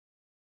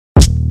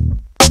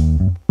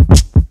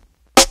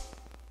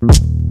I'm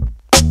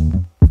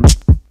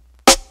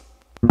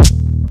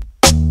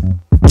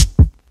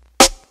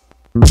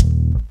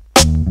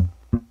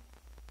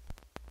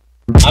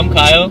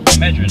Kyle. I'm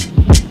Edrin.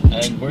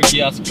 And we're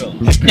Kiosk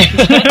Films.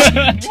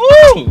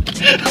 Woo!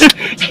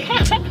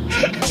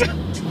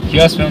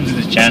 Kiosk Films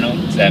is a channel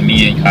that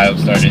me and Kyle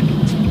started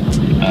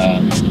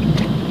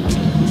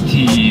to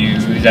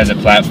use as a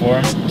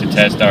platform to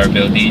test our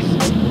abilities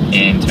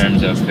in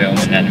terms of film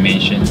and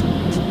animation,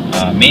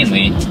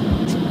 mainly.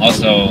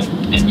 Also,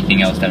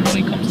 anything else that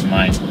really comes to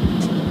mind.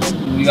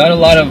 We got a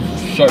lot of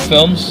short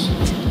films.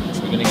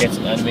 We're gonna get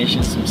some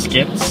animation, some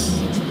skits.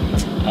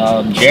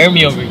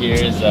 Jeremy over here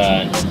is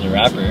a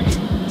rapper.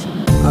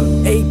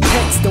 I'm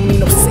Apex, don't need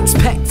no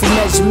six-pack for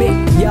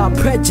measurement. Y'all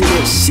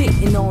prejudice,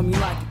 shitting on me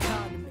like a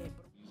condiment.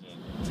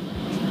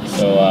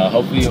 So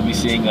hopefully you'll be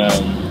seeing a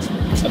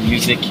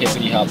music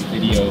hippity hop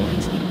video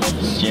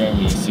with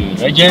Jeremy soon.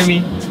 Right,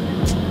 Jeremy?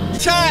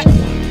 Chat!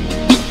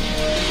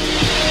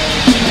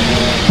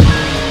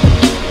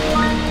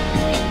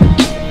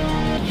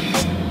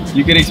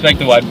 You can expect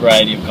a wide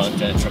variety of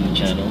content from the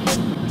channel.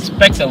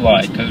 Expect a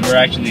lot, because we're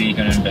actually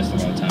going to invest a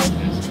lot of time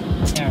in this.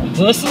 Yeah.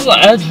 This is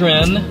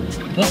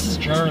Edrin. This is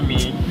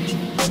Jeremy.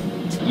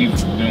 We've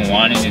been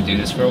wanting to do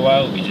this for a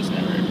while, we just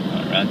never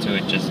got around to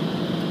it.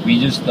 We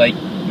just like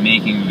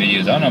making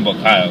videos. I don't know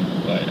about Kyle,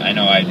 but I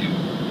know I do.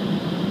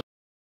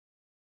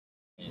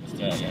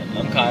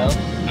 I'm Kyle.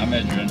 I'm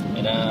Edrin.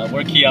 And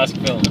we're Kiosk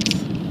Films.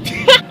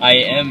 I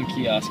am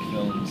Kiosk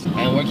Films.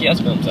 And we're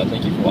Kiosk Films, so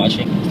thank you for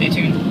watching. Stay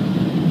tuned.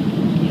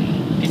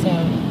 Peace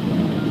out.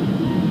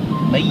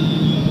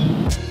 Bye.